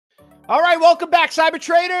All right, welcome back, Cyber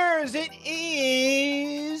Traders. It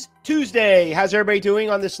is Tuesday. How's everybody doing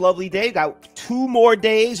on this lovely day? Got 2 more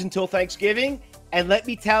days until Thanksgiving. And let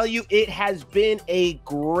me tell you, it has been a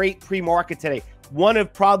great pre-market today. One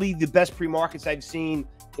of probably the best pre-markets I've seen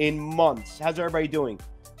in months. How's everybody doing?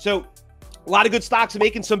 So a lot of good stocks are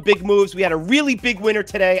making some big moves. We had a really big winner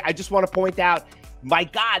today. I just want to point out, my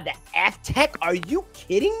God, the FTEK. Are you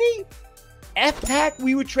kidding me? FTEK,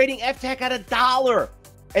 we were trading FTEK at $1.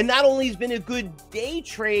 And not only has been a good day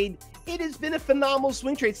trade, it has been a phenomenal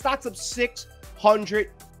swing trade. Stock's up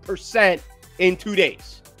 600% in 2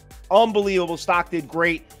 days. Unbelievable. Stock did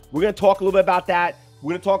great. We're going to talk a little bit about that.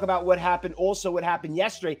 We're going to talk about what happened, also what happened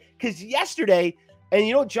yesterday. Because yesterday, and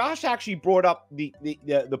you know, Josh actually brought up the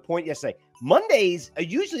point yesterday. Mondays are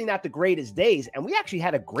usually not the greatest days, and we actually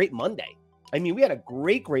had a great Monday. I mean, we had a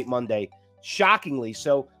great Monday, shockingly.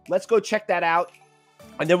 So let's go check that out.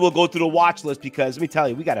 And then we'll go through the watch list because let me tell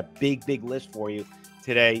you, we got a big list for you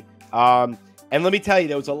today. And let me tell you,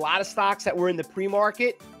 there was a lot of stocks that were in the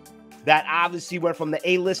pre-market that obviously went from the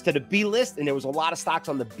A list to the B list. And there was a lot of stocks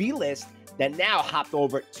on the B list that now hopped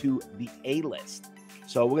over to the A list.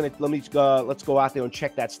 So we're going to, let's go out there and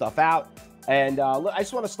check that stuff out. And I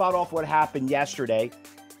just want to start off what happened yesterday.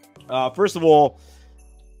 First of all,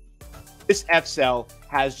 this F-Cell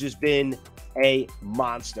has just been a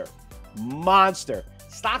monster.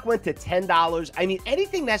 Stock went to $10. I mean,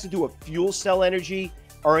 anything that has to do with fuel cell energy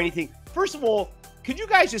or anything. First of all, could you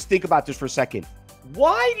guys just think about this for a second?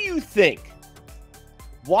 Why do you think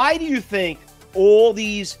all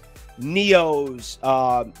these Neos,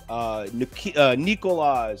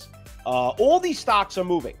 Nikolas, all these stocks are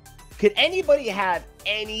moving? Could anybody have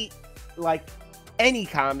any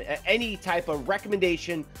comment, any type of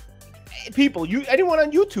recommendation? People, anyone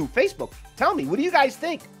on YouTube, Facebook, tell me, what do you guys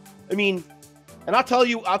think? I mean, and I'll tell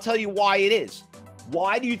you why it is.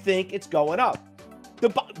 Why do you think it's going up? The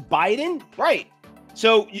Biden, right?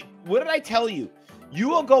 So what did I tell you?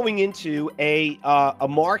 You are going into a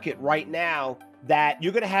market right now that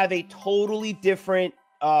you're going to have a totally different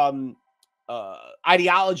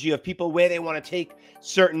ideology of people where they want to take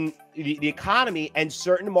the economy, and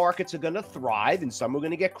certain markets are going to thrive and some are going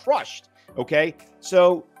to get crushed. Okay,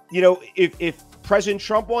 so you know, if President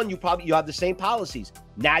Trump won, you have the same policies.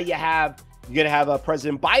 Now you're going to have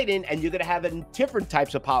President Biden, and you're going to have different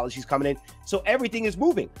types of policies coming in. So everything is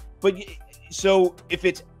moving. But so if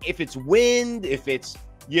it's wind, if it's,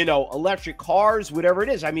 you know, electric cars, whatever it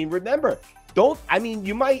is. I mean, remember,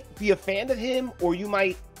 you might be a fan of him, or you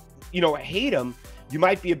might, you know, hate him. You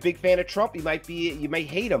might be a big fan of Trump. You might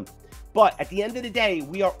hate him. But at the end of the day,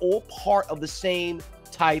 we are all part of the same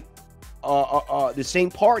type, the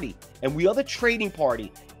same party, and we are the trading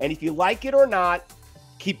party. And if you like it or not,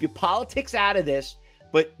 keep your politics out of this,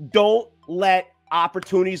 but don't let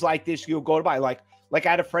opportunities like this go by. Like I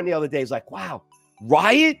had a friend the other day. He's like, "Wow,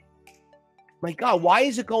 Riot, my God, why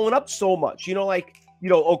is it going up so much?" You know, like, you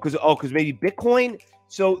know, because maybe Bitcoin.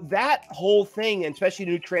 So that whole thing, and especially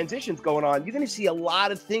the new transitions going on, you're going to see a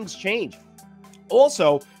lot of things change.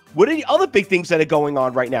 Also, what are the other big things that are going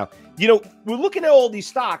on right now? You know, we're looking at all these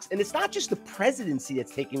stocks, and it's not just the presidency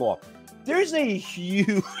that's taking off. There's a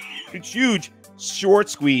huge short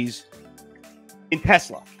squeeze in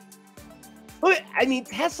Tesla. Look, I mean,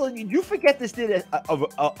 Tesla, you forget this did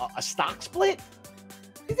a stock split?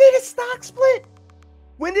 It did a stock split.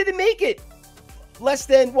 When did it make it? Less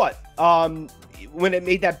than what? When it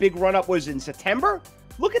made that big run up was in September.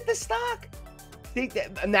 Look at the stock.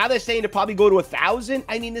 Now they're saying to probably go to 1,000.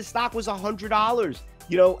 I mean, the stock was $100.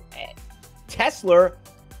 You know, Tesla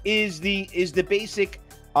is the basic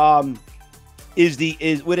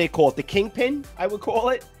is what they call it, the kingpin, I would call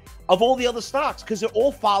it, of all the other stocks, because they're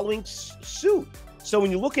all following suit. So when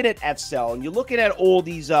you're looking at F-Cell and you're looking at all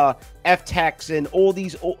these FTEKs and all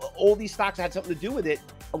these stocks that had something to do with it,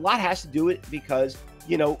 a lot has to do with it because,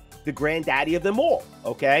 you know, the granddaddy of them all.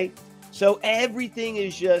 Okay, so everything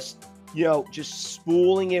is just, you know, just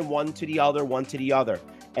spooling in one to the other.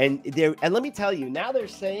 And let me tell you, now they're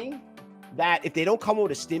saying that if they don't come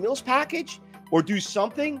with a stimulus package or do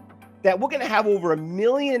something, that we're going to have over 1.5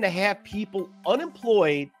 million people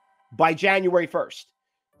unemployed by January 1st.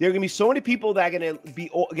 There are going to be so many people that are going to be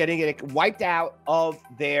getting wiped out of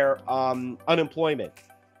their unemployment.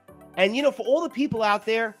 And, you know, for all the people out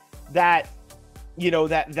there that, you know,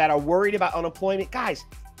 that are worried about unemployment, guys,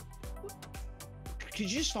 could you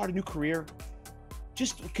just start a new career?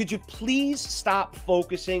 Could you please stop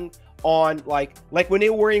focusing on like when they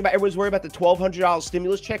were worrying about, everyone's worried about the $1,200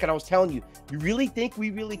 stimulus check. And I was telling you, you really think we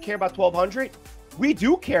really care about $1,200? We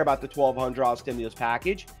do care about the $1,200 stimulus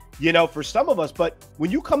package, you know, for some of us. But when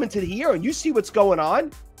you come into the year and you see what's going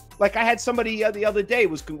on, Like I had somebody the other day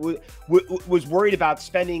was worried about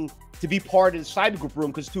spending to be part of the cyber group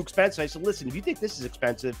room because it's too expensive. I said, listen, if you think this is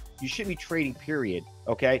expensive, you shouldn't be trading, period.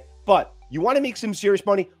 Okay. But you want to make some serious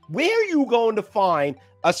money. Where are you going to find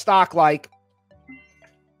a stock like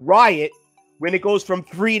Riot when it goes from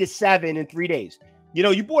 3 to 7 in 3 days? You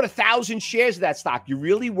know, you bought 1,000 shares of that stock. You're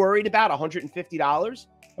really worried about $150?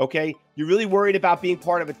 Okay. You're really worried about being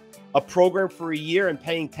part of a program for a year and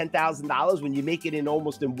paying $10,000 when you make it in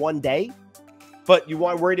almost in 1 day? But you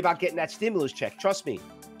weren't worried about getting that stimulus check. Trust me.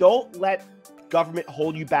 Don't let government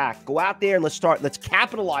hold you back. Go out there and let's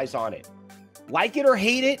capitalize on it. Like it or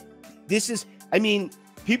hate it. This is, I mean,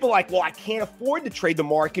 people are like, well, I can't afford to trade the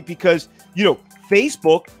market because, you know,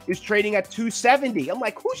 Facebook is trading at 270. I'm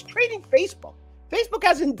like, who's trading Facebook? Facebook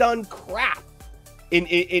hasn't done crap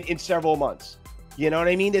in several months. You know what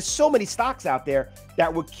I mean? There's so many stocks out there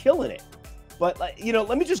that were killing it. But, you know,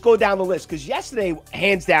 let me just go down the list because yesterday,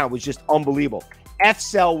 hands down, was just unbelievable.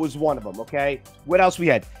 F-Cell was one of them, okay? What else we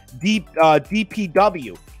had?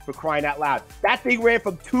 DPW, for crying out loud. That thing ran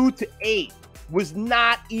from 2 to 8. Was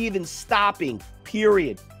not even stopping,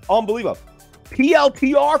 period. Unbelievable.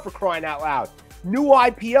 PLTR, for crying out loud. New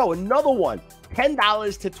IPO, another one.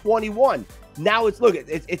 $10 to 21. Now it's, look,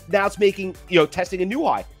 now it's making, you know, testing a new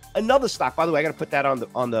high. Another stock, by the way, I got to put that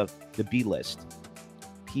on the B list.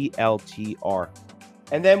 PLTR.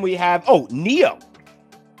 And then we have, oh, NEO.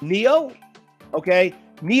 NEO, okay.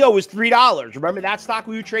 NEO was $3. Remember that stock?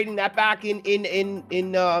 We were trading that back in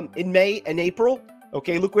May and April.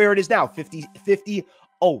 Okay, look where it is now.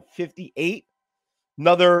 58.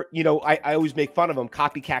 Another, you know, I always make fun of them,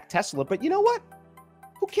 copycat Tesla, but you know what?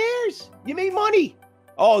 Who cares? You made money.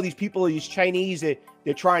 Oh, these people, these Chinese,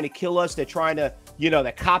 they're trying to kill us. They're trying to, you know,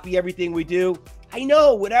 they copy everything we do. I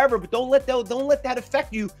know, whatever, but don't let that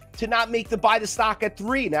affect you to not buy the stock at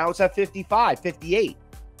 3. Now it's at 55, 58.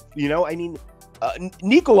 You know, I mean,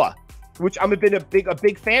 Nikola, which I'm been a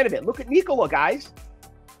big fan of it. Look at Nikola, guys.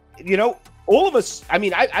 You know, all of us. I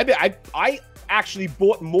mean, I actually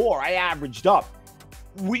bought more. I averaged up.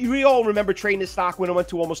 We all remember trading this stock when it went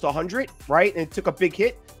to almost 100, right? And it took a big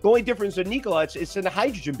hit. The only difference in Nikola, it's in the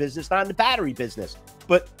hydrogen business, not in the battery business.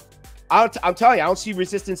 But I'm telling you, I don't see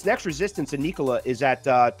resistance. Next resistance in Nikola is at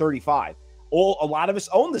 35. A lot of us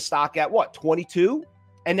own the stock at what, 22?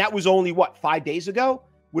 And that was only what, 5 days ago?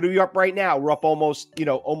 What are we up right now? We're up almost, you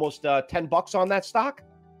know, almost $10 on that stock.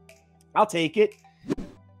 I'll take it.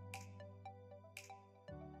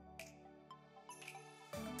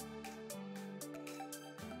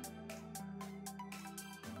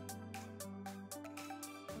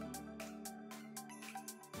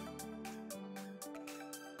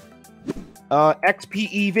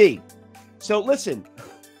 XPEV. So listen,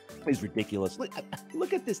 it's ridiculous.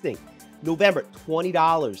 Look at this thing. November,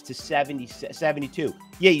 $20 to 72.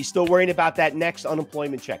 Yeah, you still worrying about that next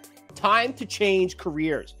unemployment check. Time to change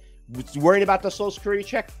careers. Worrying about the Social Security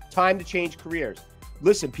check? Time to change careers.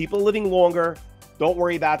 Listen, people are living longer. Don't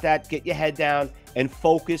worry about that. Get your head down and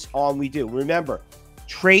focus on what we do. Remember,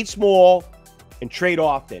 trade small and trade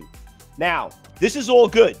often. Now, this is all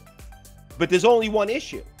good, but there's only one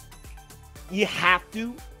issue. You have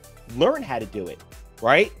to learn how to do it,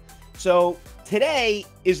 right? So today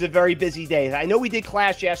is a very busy day. I know we did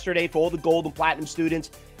class yesterday for all the gold and platinum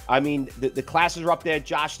students. I mean, the classes are up there.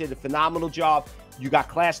 Josh did a phenomenal job. You got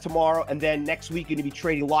class tomorrow, and then next week you're going to be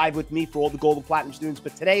trading live with me for all the gold and platinum students.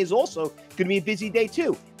 But today is also going to be a busy day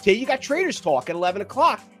too. Today you got Traders Talk at 11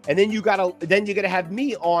 o'clock, and then you're going to have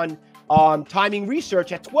me on timing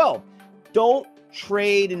research at 12. Don't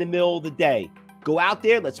trade in the middle of the day. Go out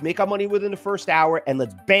there, let's make our money within the first hour, and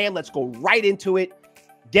let's go right into it.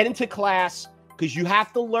 Get into class, because you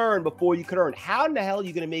have to learn before you can earn. How in the hell are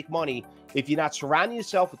you going to make money if you're not surrounding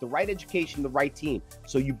yourself with the right education, the right team?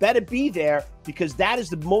 So you better be there, because that is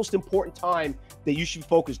the most important time that you should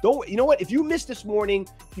focus. You know what? If you missed this morning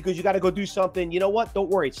because you got to go do something, you know what? Don't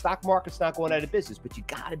worry. Stock market's not going out of business, but you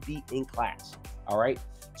got to be in class. All right?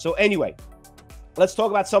 So anyway, let's talk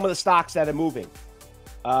about some of the stocks that are moving.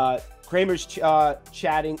 Kramer's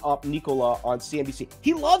chatting up Nikola on CNBC.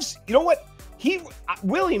 He loves, you know what?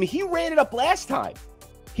 William, he ran it up last time.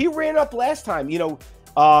 You know,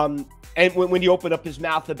 and when he opened up his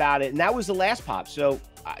mouth about it, and that was the last pop. So,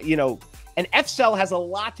 you know, and F-Cell has a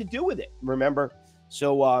lot to do with it, remember?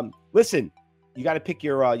 So, listen, you got to pick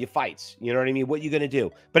your fights. You know what I mean? What you're going to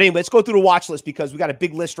do. But anyway, let's go through the watch list, because we got a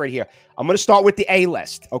big list right here. I'm going to start with the A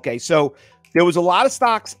list. Okay, so there was a lot of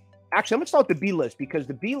stocks. Actually, I'm going to start with the B list, because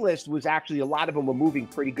the B list was actually, a lot of them were moving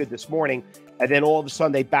pretty good this morning, and then all of a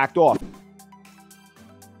sudden they backed off.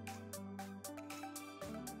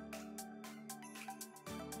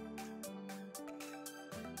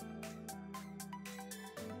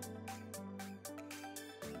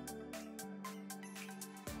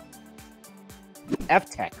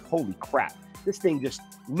 FTEK, holy crap. This thing just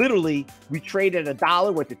literally, we traded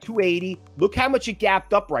 $1, went to 280. Look how much it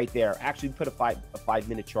gapped up right there. Actually, put a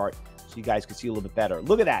 5-minute chart so you guys can see a little bit better.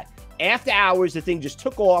 Look at that. After hours, the thing just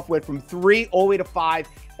took off, went from 3 all the way to 5,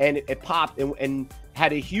 and it popped and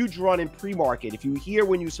had a huge run in pre-market. If you were here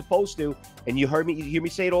when you were supposed to, and you hear me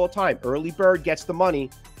say it all the time, early bird gets the money.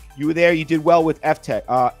 You were there, you did well with FTEK.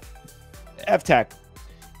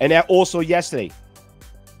 And that also yesterday.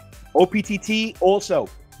 OPTT also.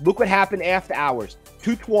 Look what happened after hours.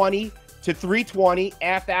 220 to 320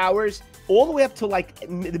 after hours, all the way up to like the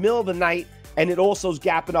middle of the night. And it also is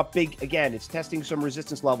gapping up big again. It's testing some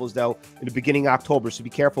resistance levels, though, in the beginning of October. So be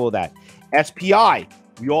careful of that. SPI.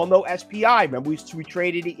 We all know SPI. Remember, we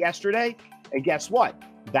traded it yesterday. And guess what?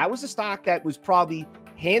 That was a stock that was probably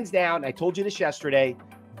hands down, I told you this yesterday,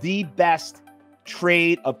 the best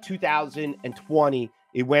trade of 2020.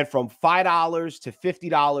 It went from $5 to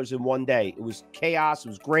 $50 in one day. It was chaos. It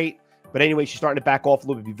was great. But anyway, she's starting to back off a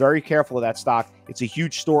little bit. Be very careful of that stock. It's a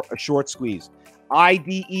huge short squeeze.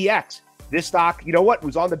 IDEX. This stock, you know what,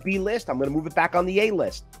 was on the B list. I'm going to move it back on the A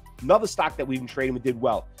list. Another stock that we've been trading with did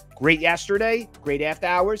well. Great yesterday, great after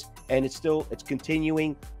hours, and it's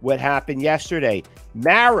continuing what happened yesterday.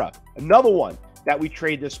 Mara, another one that we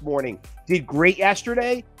traded this morning, did great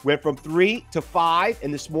yesterday, went from 3 to 5,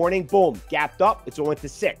 and this morning, boom, gapped up. It's only to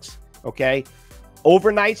 6, okay?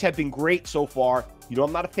 Overnights have been great so far. You know,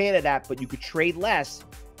 I'm not a fan of that, but you could trade less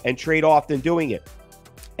and trade often doing it.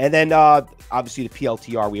 And then, obviously, the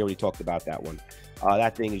PLTR, we already talked about that one.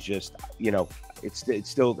 That thing is just, you know, it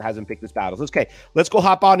still hasn't picked its battles. Okay, let's go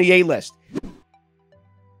hop on the A list.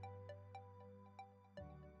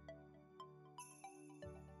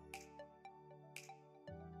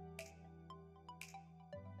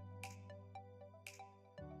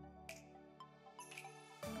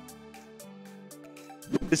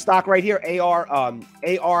 This stock right here,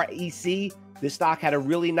 AREC. This stock had a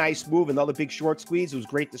really nice move, another big short squeeze. It was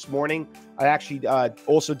great this morning. I actually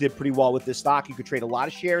also did pretty well with this stock. You could trade a lot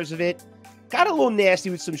of shares of it. Got a little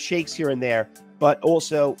nasty with some shakes here and there, but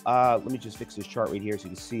also, let me just fix this chart right here so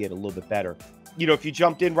you can see it a little bit better. You know, if you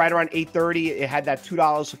jumped in right around 8:30, it had that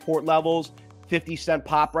 $2 support levels, 50-cent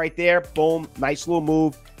pop right there. Boom, nice little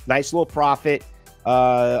move, nice little profit.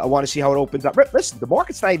 I want to see how it opens up. Listen, the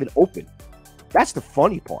market's not even open. That's the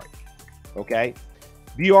funny part, okay?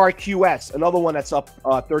 VRQS, another one that's up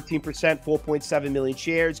 13%, 4.7 million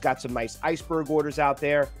shares. Got some nice iceberg orders out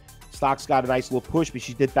there. Stock's got a nice little push, but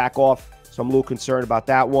she did back off, so I'm a little concerned about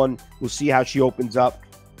that one. We'll see how she opens up.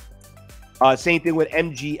 Same thing with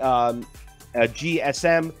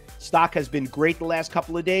GSM. Stock has been great the last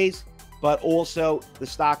couple of days, but also the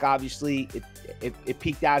stock, obviously, it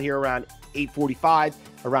peaked out here around 845,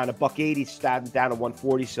 around $1.80, starting down to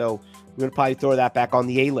 140, so we're going to probably throw that back on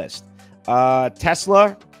the A list.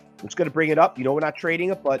 Tesla, I'm just going to bring it up. You know, we're not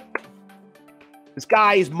trading it, but this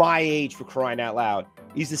guy is my age, for crying out loud.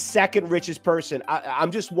 He's the second richest person.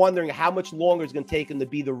 I'm just wondering how much longer it's going to take him to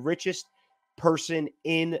be the richest person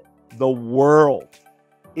in the world.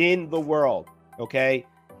 In the world, okay?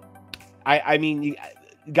 I mean, you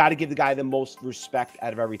got to give the guy the most respect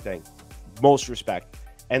out of everything. Most respect.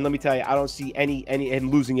 And let me tell you, I don't see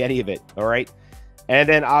him losing any of it, all right? And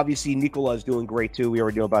then, obviously, Nikola is doing great, too. We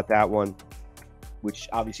already know about that one, which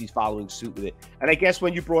obviously is following suit with it. And I guess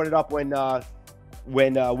when you brought it up when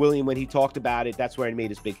William, when he talked about it, that's where it made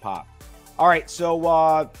his big pop. All right,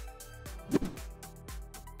 so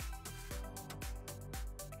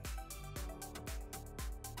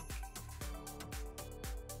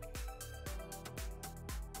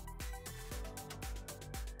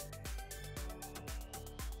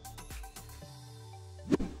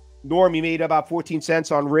Norm, you made about 14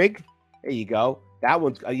 cents on Rig. There you go. That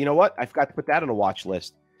one's, you know what? I forgot to put that on a watch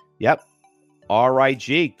list. Yep.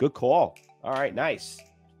 RIG. Good call. All right. Nice.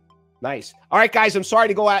 Nice. All right, guys. I'm sorry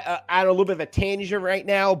to go out a little bit of a tangent right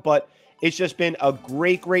now, but it's just been a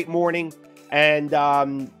great, great morning. And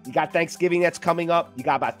you got Thanksgiving that's coming up. You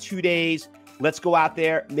got about 2 days. Let's go out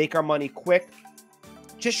there, make our money quick.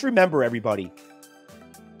 Just remember, everybody,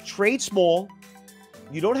 trade small.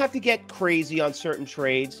 You don't have to get crazy on certain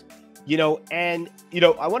trades. You know, and, you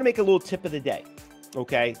know, I want to make a little tip of the day,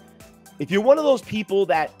 okay? If you're one of those people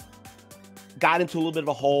that got into a little bit of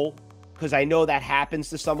a hole, because I know that happens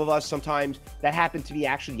to some of us sometimes. That happened to me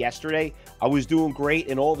actually yesterday. I was doing great,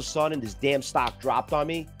 and all of a sudden, this damn stock dropped on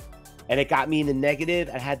me, and it got me in the negative.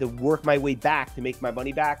 I had to work my way back to make my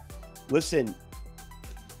money back. Listen,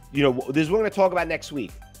 you know, this is what we're going to talk about next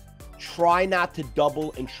week. Try not to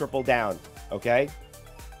double and triple down, okay?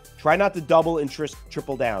 Try not to double and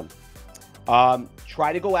triple down.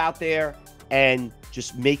 Try to go out there and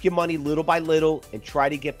Just make your money little by little and try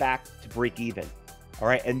to get back to break even. All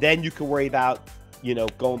right. And then you can worry about, you know,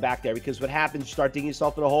 going back there, because what happens, you start digging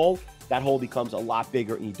yourself in a hole, that hole becomes a lot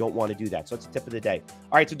bigger and you don't want to do that. So that's the tip of the day.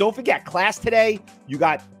 All right. So don't forget, class today, you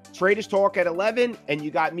got Traders Talk at 11 and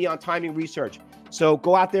you got me on timing research. So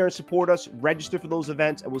go out there and support us, register for those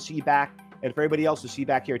events, and we'll see you back. And for everybody else, we'll see you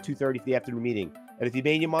back here at 2:30 for the afternoon meeting. And if you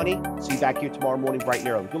made your money, see you back here tomorrow morning bright and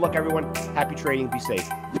early. Good luck, everyone. Happy trading. Be safe.